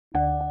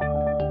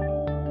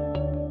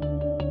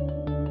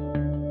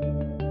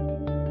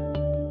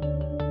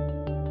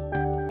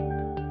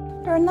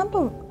There are a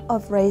number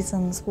of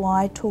reasons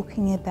why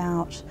talking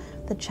about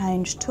the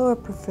change to a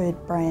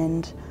preferred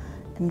brand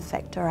in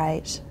Factor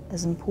VIII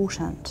is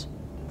important.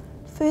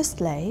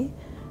 Firstly,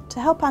 to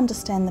help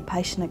understand the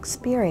patient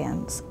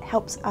experience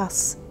helps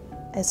us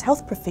as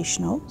health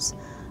professionals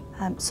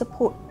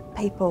support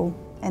people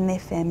and their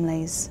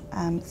families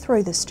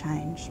through this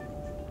change.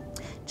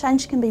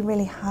 Change can be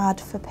really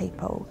hard for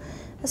people,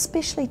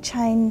 especially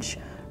change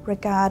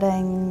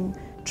regarding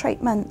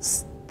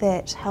treatments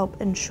that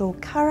help ensure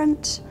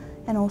current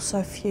and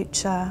also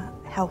future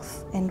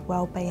health and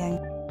well-being.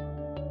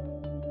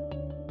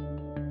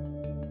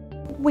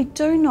 We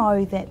do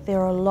know that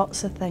there are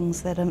lots of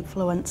things that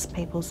influence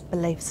people's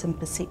beliefs and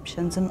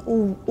perceptions in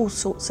all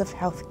sorts of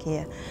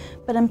healthcare,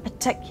 but in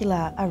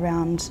particular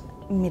around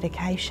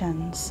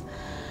medications.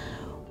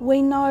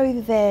 We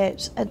know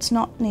that it's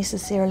not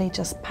necessarily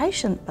just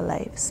patient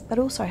beliefs, but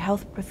also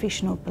health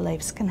professional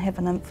beliefs can have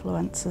an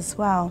influence as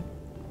well.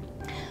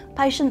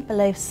 Patient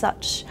beliefs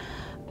such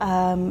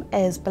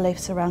as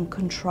beliefs around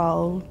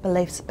control,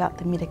 beliefs about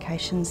the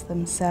medications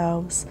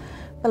themselves,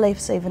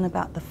 beliefs even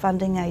about the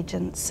funding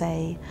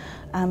agency,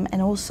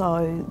 and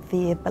also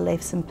their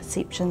beliefs and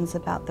perceptions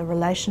about the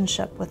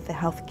relationship with the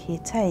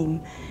healthcare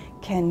team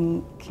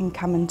can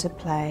come into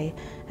play,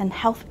 and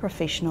health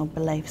professional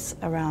beliefs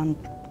around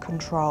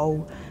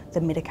control, the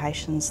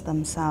medications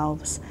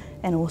themselves,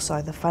 and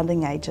also the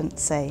funding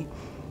agency,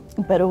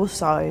 but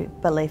also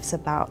beliefs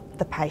about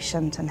the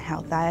patient and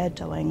how they are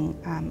doing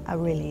are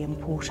really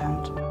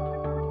important.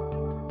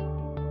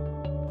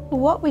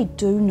 What we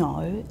do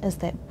know is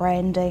that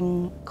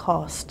branding,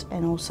 cost,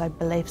 and also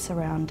beliefs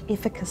around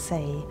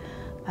efficacy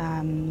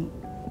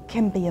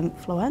can be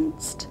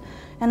influenced.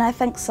 And I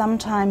think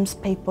sometimes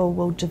people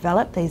will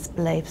develop these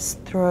beliefs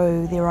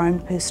through their own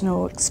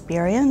personal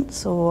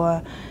experience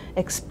or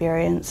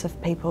experience of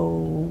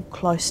people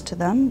close to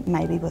them,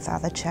 maybe with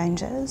other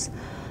changes,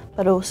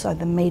 but also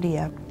the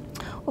media.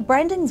 Well,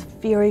 branding's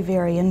very,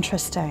 very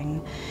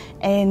interesting,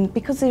 and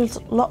because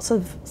there's lots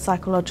of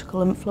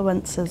psychological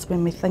influences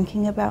when we're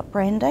thinking about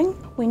branding,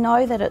 we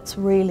know that it's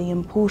really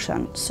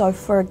important. So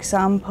for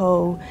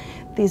example,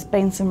 there's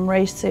been some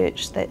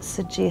research that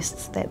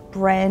suggests that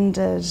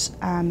branded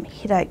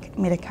headache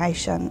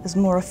medication is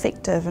more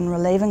effective in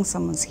relieving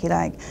someone's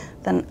headache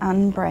than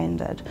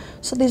unbranded.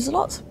 So there's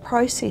lots of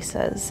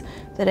processes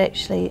that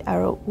actually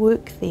are at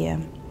work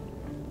there.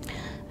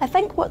 I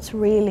think what's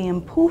really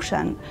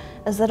important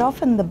is that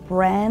often the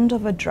brand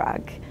of a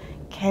drug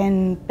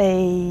can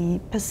be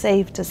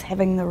perceived as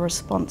having the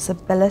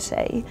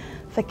responsibility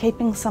for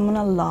keeping someone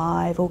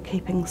alive or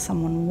keeping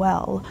someone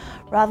well,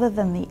 rather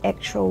than the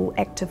actual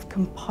active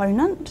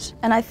component.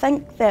 And I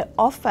think that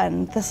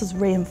often this is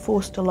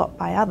reinforced a lot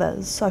by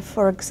others. So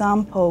for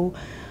example,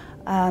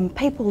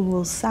 people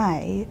will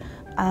say,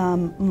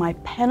 my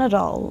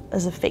Panadol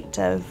is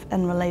effective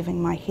in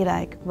relieving my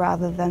headache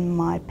rather than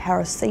my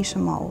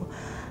paracetamol.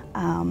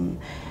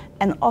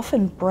 And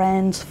often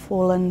brands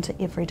fall into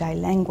everyday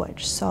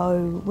language,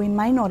 so we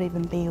may not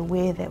even be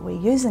aware that we're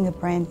using a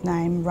brand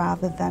name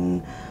rather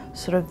than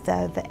sort of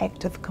the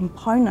active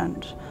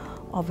component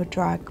of a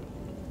drug.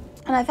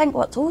 And I think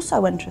what's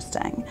also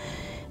interesting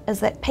is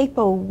that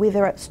people,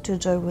 whether it's to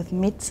do with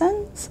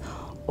medicines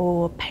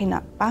or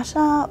peanut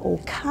butter or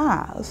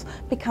cars,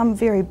 become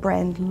very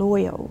brand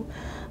loyal.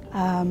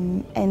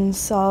 And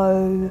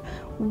so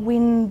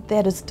when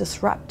that is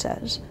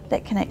disrupted,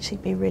 that can actually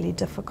be really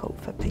difficult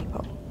for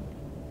people.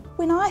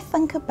 When I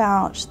think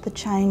about the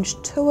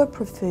change to a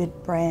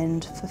preferred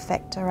brand for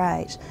Factor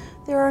VIII,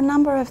 there are a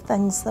number of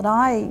things that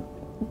I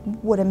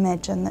would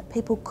imagine that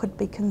people could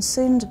be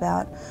concerned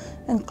about,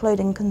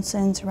 including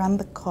concerns around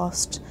the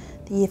cost,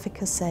 the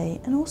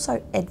efficacy, and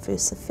also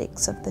adverse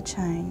effects of the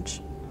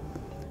change.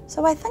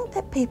 So I think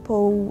that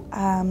people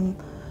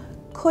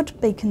could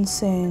be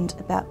concerned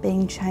about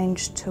being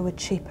changed to a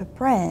cheaper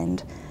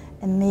brand,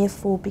 and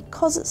therefore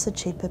because it's a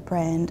cheaper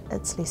brand,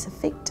 it's less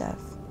effective.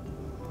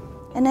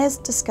 And as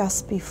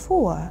discussed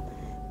before,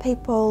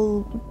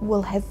 people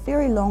will have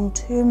very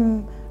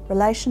long-term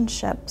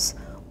relationships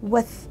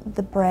with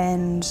the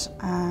brand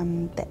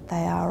that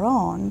they are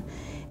on,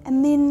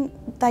 and then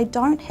they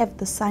don't have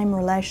the same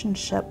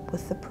relationship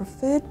with the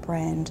preferred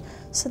brand.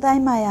 So they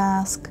may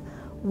ask,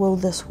 will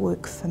this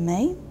work for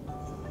me?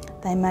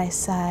 They may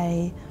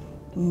say,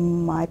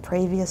 my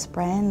previous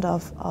brand,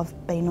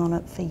 I've been on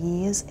it for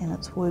years and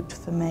it's worked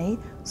for me,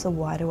 so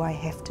why do I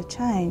have to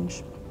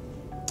change?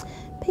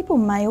 People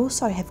may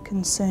also have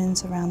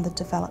concerns around the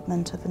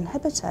development of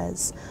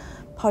inhibitors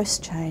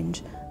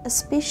post-change,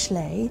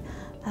 especially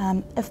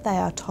if they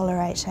are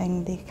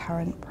tolerating their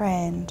current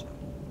brand.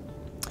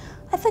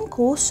 I think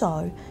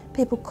also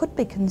people could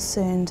be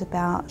concerned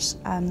about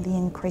the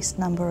increased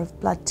number of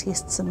blood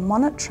tests and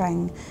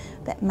monitoring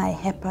that may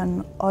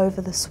happen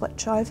over the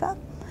switchover,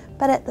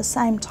 but at the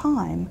same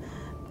time,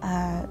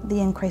 the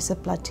increase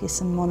of blood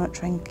tests and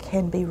monitoring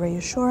can be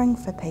reassuring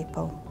for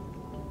people.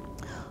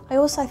 I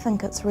also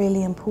think it's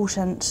really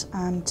important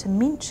to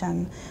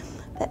mention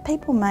that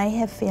people may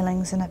have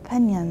feelings and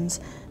opinions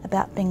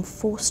about being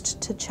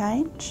forced to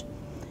change.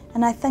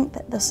 And I think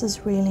that this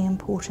is really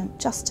important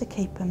just to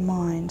keep in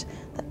mind,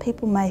 that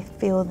people may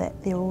feel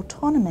that their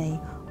autonomy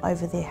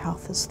over their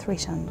health is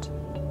threatened.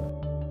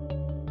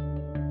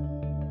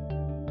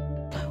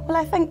 Well,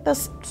 I think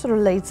this sort of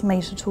leads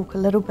me to talk a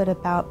little bit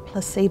about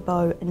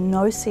placebo and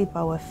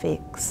nocebo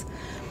effects.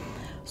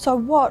 So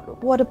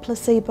what a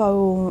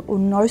placebo or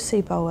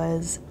nocebo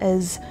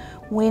is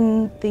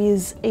when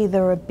there's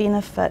either a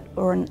benefit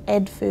or an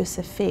adverse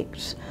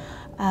effect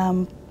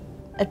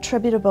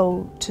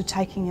attributable to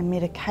taking a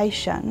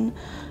medication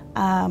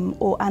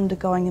or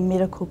undergoing a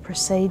medical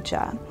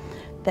procedure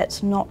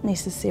that's not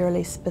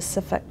necessarily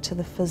specific to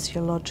the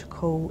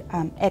physiological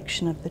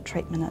action of the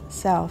treatment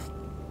itself.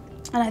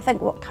 And I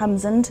think what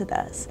comes into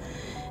this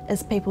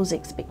is people's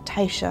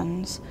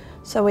expectations.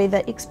 So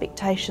either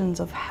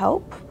expectations of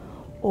help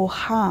or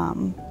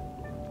harm.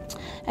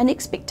 And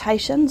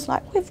expectations,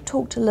 like we've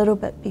talked a little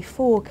bit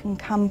before, can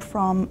come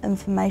from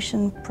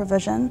information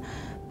provision,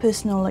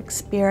 personal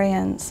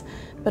experience,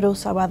 but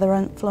also other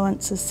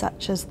influences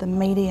such as the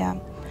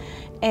media.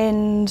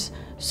 And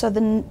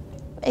so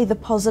either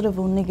positive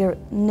or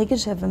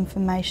negative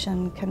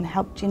information can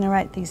help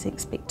generate these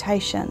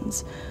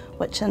expectations,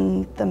 which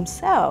in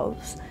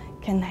themselves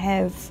can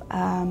have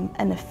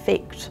an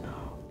effect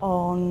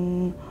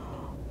on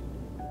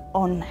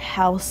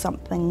how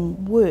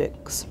something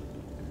works.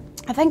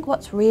 I think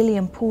what's really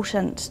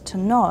important to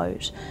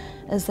note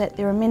is that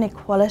there are many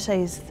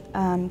qualities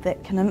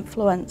that can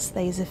influence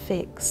these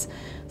effects,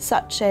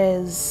 such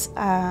as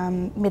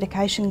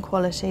medication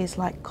qualities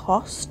like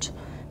cost,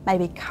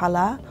 maybe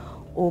colour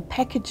or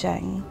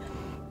packaging,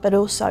 but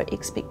also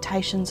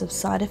expectations of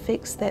side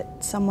effects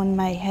that someone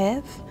may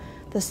have,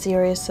 the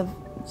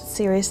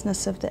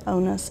seriousness of the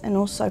illness, and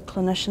also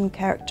clinician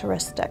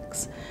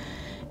characteristics.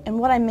 And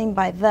what I mean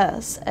by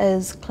this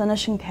is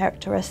clinician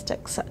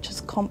characteristics such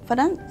as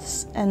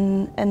confidence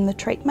in the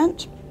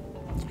treatment,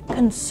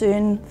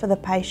 concern for the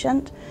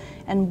patient,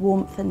 and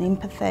warmth and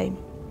empathy.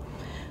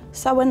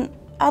 So in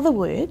other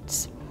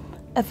words,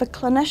 if a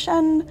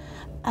clinician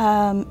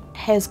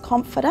has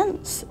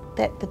confidence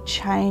that the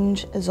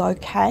change is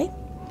okay,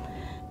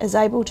 is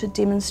able to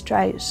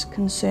demonstrate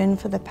concern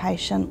for the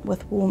patient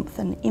with warmth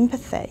and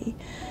empathy,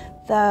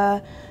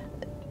 that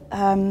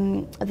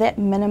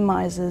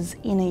minimises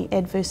any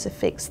adverse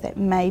effects that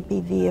may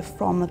be there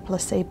from a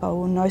placebo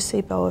or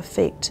nocebo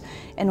effect,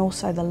 and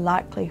also the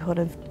likelihood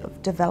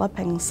of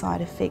developing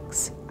side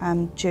effects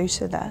due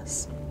to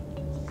this.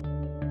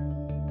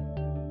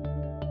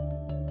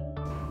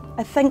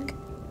 I think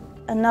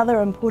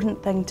another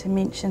important thing to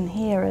mention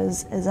here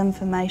is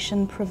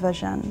information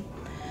provision,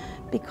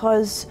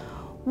 because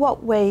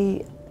what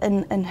we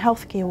in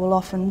healthcare will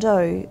often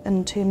do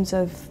in terms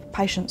of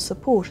patient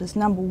support is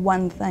number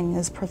one thing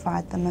is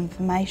provide them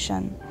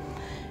information.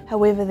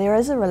 However, there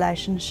is a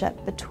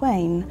relationship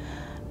between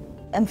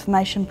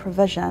information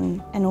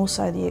provision and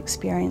also the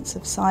experience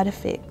of side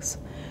effects.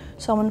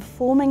 So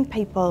informing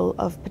people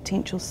of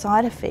potential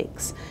side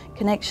effects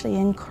can actually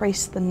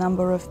increase the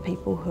number of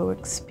people who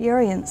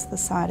experience the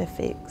side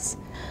effects.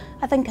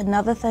 I think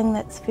another thing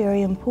that's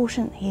very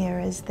important here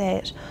is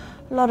that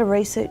a lot of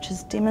research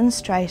has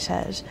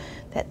demonstrated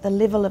that the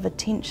level of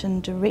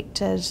attention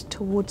directed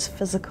towards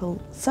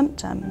physical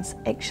symptoms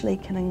actually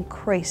can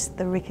increase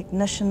the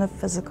recognition of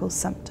physical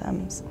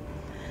symptoms.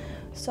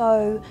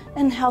 So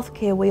in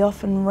healthcare we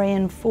often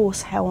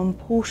reinforce how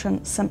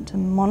important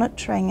symptom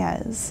monitoring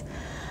is,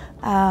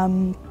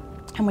 and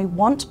we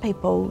want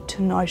people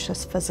to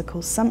notice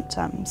physical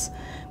symptoms,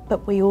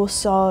 but we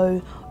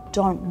also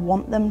don't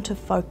want them to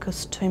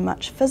focus too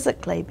much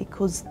physically,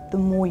 because the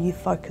more you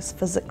focus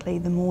physically,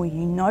 the more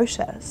you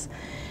notice.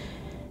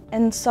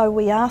 And so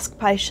we ask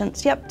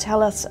patients, yep,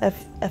 tell us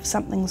if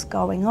something's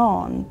going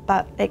on,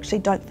 but actually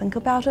don't think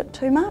about it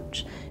too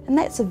much. And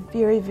that's a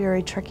very,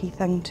 very tricky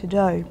thing to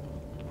do,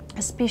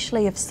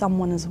 especially if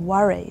someone is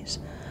worried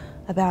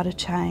about a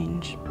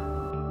change.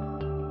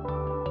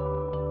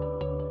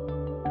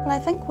 Well, I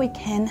think we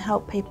can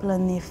help people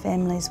and their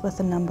families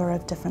with a number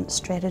of different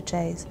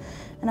strategies.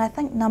 And I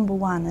think number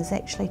one is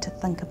actually to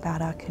think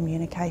about our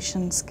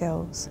communication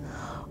skills.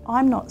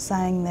 I'm not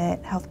saying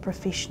that health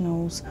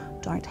professionals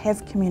don't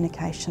have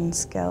communication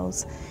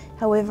skills.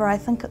 However, I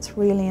think it's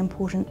really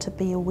important to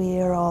be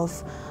aware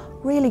of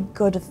really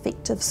good,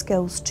 effective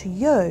skills to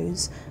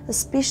use,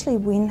 especially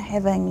when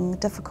having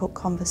difficult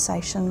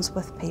conversations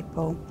with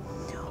people.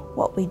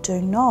 What we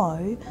do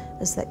know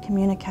is that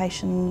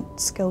communication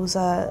skills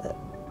are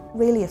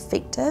really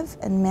effective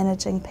in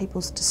managing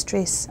people's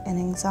distress and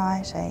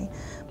anxiety,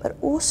 but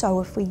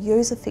also if we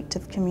use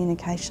effective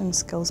communication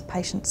skills,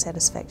 patient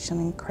satisfaction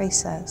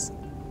increases.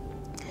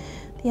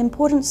 The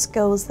important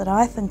skills that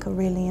I think are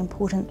really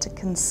important to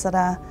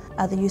consider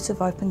are the use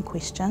of open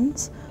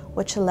questions,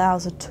 which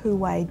allows a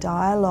two-way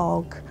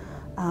dialogue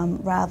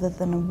rather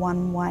than a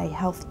one-way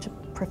health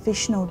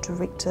professional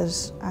directed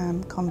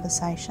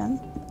conversation.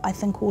 I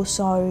think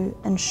also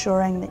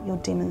ensuring that you're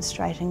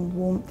demonstrating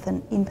warmth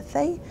and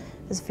empathy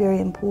is very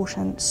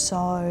important.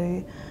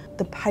 So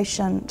the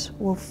patient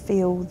will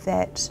feel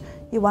that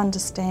you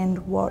understand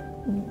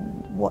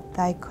what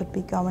they could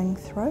be going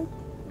through.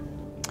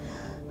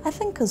 I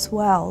think as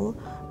well,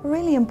 a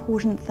really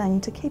important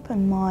thing to keep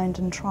in mind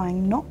and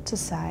trying not to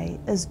say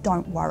is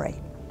don't worry.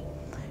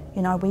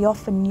 You know, we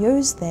often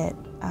use that,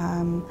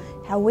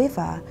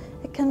 however,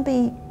 it can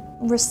be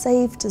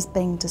received as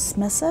being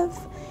dismissive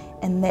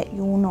and that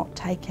you're not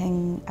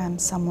taking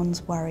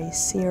someone's worries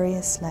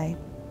seriously.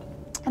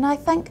 And I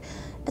think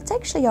it's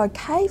actually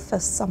okay for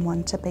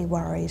someone to be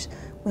worried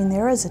when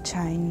there is a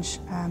change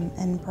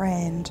in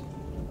brand.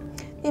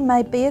 There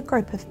may be a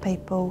group of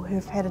people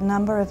who've had a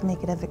number of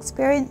negative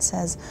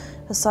experiences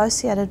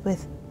associated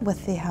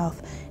with their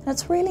health, and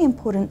it's really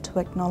important to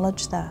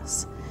acknowledge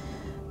this.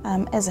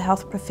 As a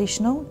health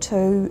professional,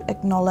 to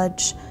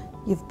acknowledge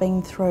you've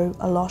been through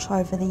a lot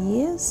over the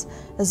years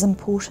is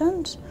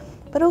important,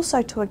 but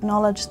also to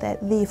acknowledge that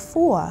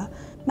therefore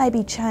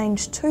maybe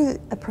change to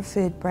a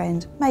preferred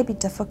brand may be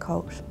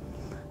difficult.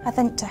 I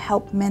think to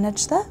help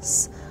manage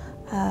this,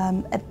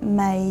 it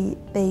may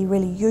be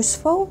really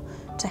useful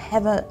to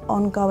have an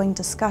ongoing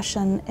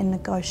discussion and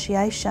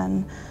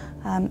negotiation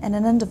and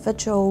an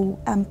individual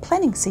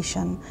planning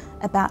session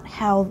about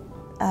how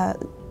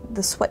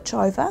the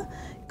switchover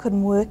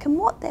can work, and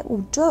what that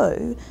will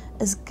do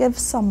is give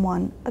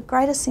someone a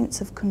greater sense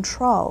of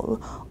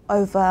control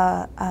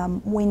over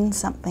when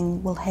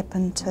something will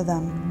happen to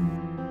them.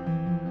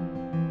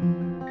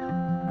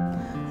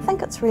 I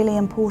think it's really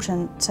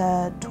important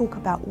to talk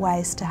about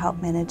ways to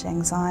help manage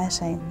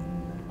anxiety.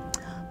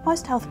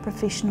 Most health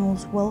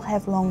professionals will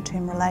have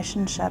long-term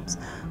relationships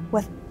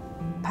with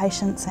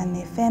patients and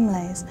their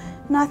families,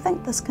 and I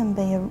think this can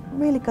be a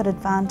really good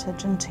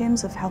advantage in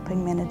terms of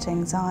helping manage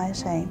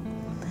anxiety.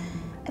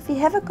 If you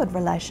have a good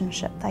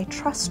relationship, they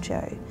trust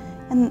you,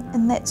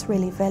 and that's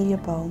really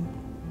valuable.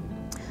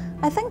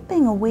 I think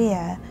being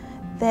aware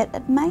that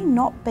it may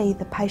not be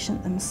the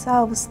patient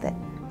themselves that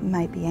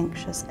may be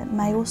anxious, it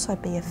may also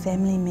be a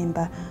family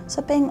member,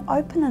 so being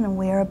open and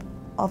aware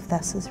of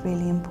this is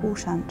really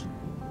important.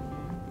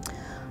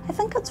 I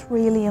think it's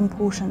really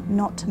important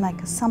not to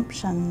make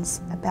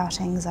assumptions about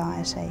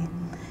anxiety,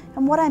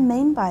 and what I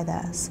mean by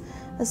this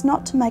is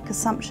not to make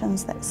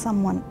assumptions that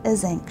someone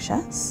is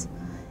anxious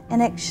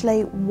and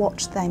actually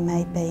what they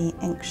may be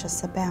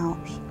anxious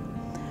about.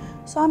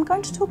 So I'm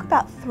going to talk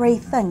about 3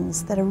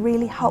 things that are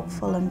really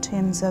helpful in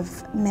terms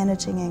of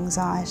managing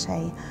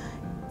anxiety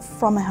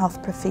from a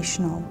health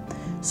professional.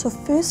 So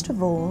first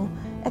of all,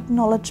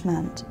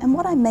 acknowledgement, and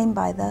what I mean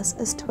by this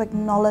is to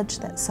acknowledge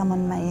that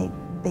someone may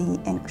be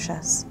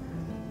anxious.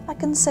 I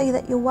can see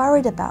that you're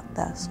worried about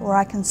this, or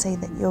I can see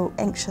that you're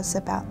anxious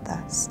about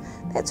this.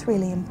 That's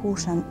really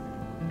important.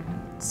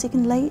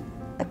 Secondly,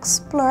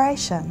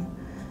 exploration.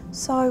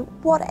 So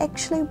what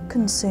actually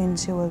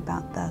concerns you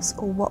about this,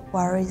 or what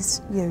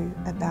worries you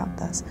about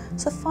this?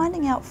 So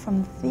finding out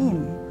from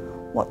them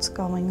what's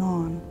going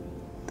on.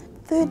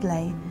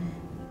 Thirdly,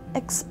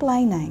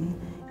 explaining.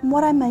 And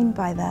what I mean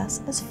by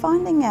this is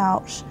finding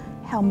out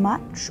how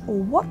much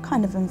or what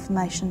kind of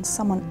information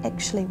someone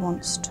actually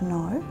wants to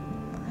know,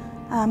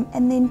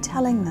 and then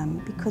telling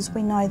them, because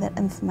we know that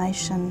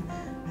information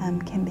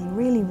can be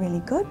really,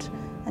 really good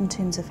in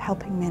terms of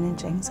helping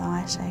manage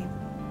anxiety.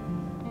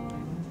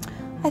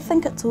 I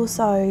think it's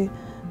also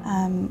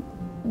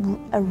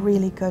a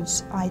really good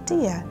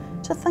idea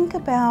to think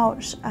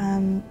about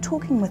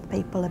talking with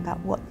people about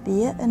what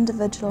their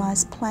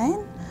individualised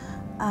plan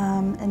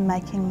in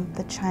making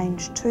the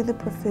change to the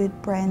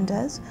preferred brand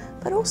is,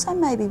 but also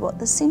maybe what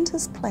the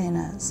centre's plan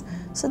is.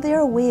 So they're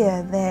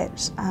aware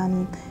that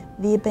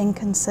they're being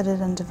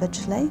considered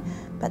individually,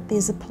 but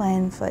there's a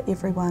plan for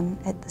everyone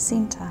at the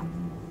centre.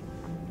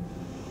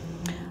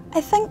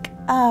 I think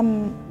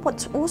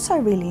what's also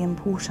really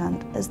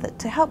important is that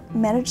to help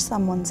manage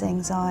someone's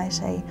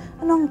anxiety,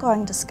 an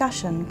ongoing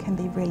discussion can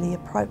be really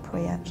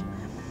appropriate.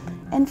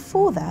 And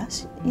for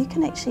that, you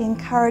can actually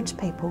encourage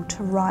people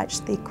to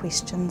write their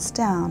questions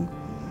down.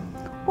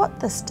 What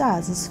this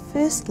does is,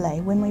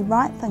 firstly, when we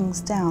write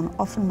things down,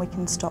 often we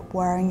can stop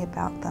worrying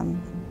about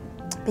them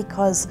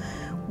because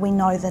we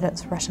know that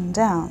it's written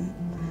down.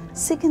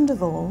 Second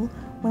of all,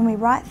 when we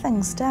write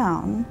things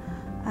down,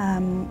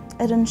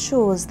 it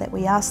ensures that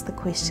we ask the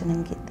question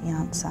and get the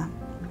answer.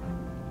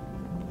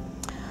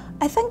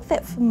 I think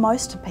that for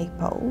most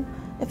people,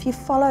 if you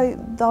follow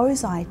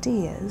those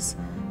ideas,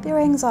 their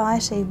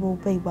anxiety will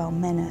be well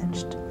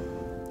managed.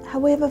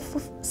 However,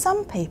 for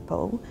some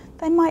people,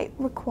 they might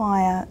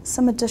require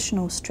some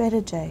additional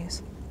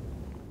strategies.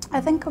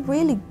 I think a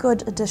really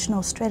good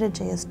additional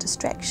strategy is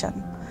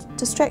distraction.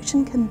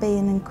 Distraction can be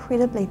an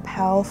incredibly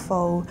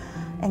powerful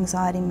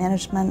anxiety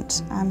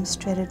management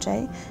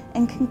strategy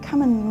and can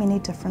come in many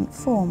different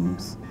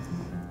forms.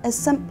 As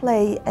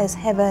simply as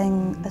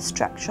having a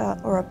structure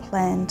or a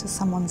plan to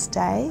someone's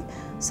day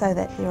so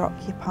that they're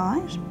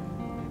occupied.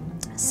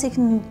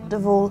 Second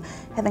of all,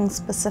 having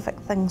specific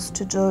things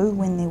to do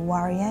when they're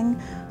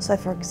worrying. So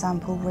for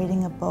example,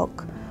 reading a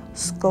book,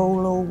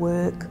 school or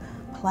work,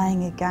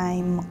 playing a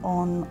game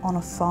on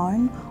a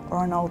phone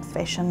or an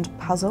old-fashioned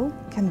puzzle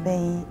can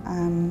be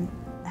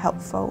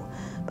helpful.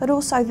 But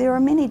also there are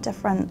many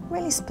different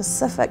really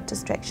specific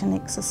distraction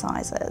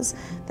exercises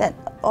that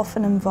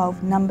often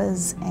involve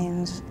numbers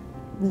and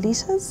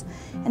letters,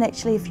 and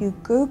actually if you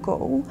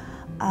Google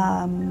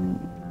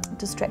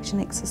distraction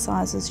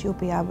exercises you'll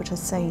be able to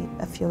see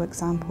a few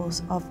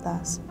examples of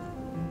this.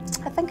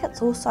 I think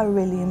it's also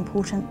really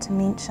important to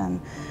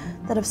mention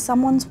that if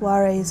someone's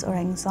worries or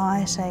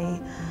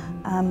anxiety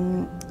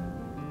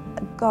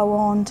go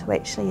on to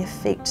actually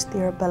affect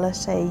their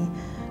ability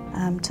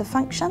to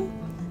function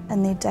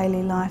in their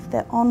daily life,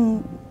 that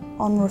on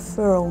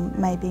referral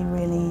may be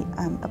really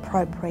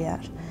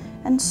appropriate.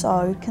 And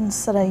so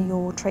consider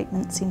your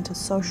treatment centre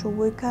social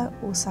worker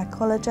or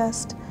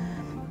psychologist,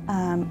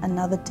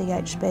 another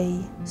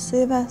DHB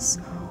service,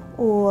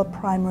 or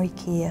primary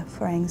care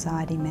for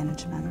anxiety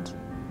management.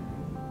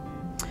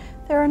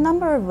 There are a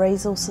number of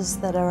resources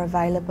that are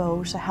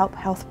available to help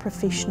health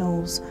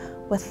professionals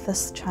with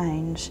this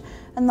change,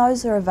 and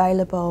those are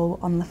available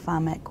on the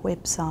PHARMAC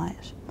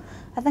website.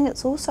 I think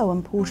it's also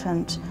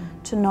important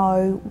to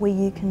know where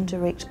you can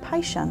direct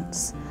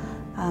patients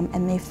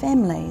and their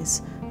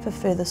families for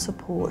further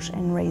support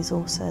and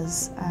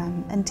resources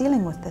in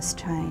dealing with this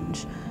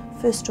change.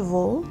 First of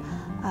all,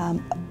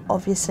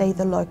 obviously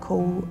the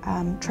local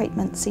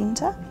treatment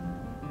centre.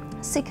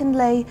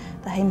 Secondly,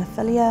 the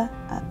Haemophilia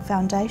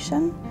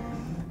Foundation.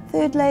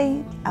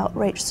 Thirdly,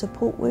 outreach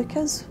support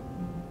workers.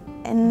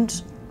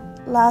 And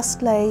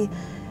lastly,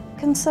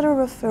 consider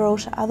referral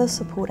to other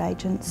support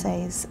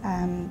agencies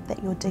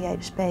that your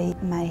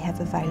DHB may have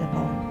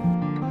available.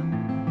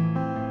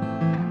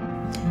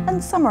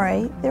 In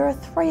summary, there are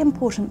 3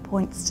 important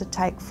points to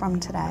take from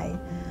today.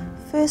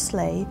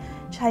 Firstly,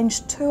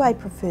 change to a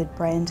preferred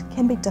brand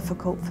can be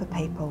difficult for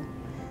people.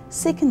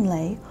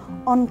 Secondly,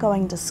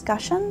 ongoing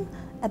discussion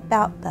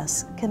about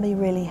this can be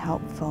really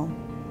helpful.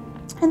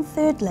 And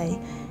thirdly,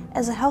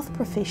 as a health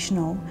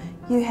professional,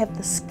 you have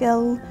the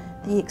skill,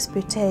 the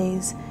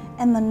expertise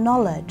and the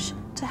knowledge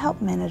to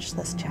help manage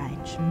this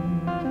change.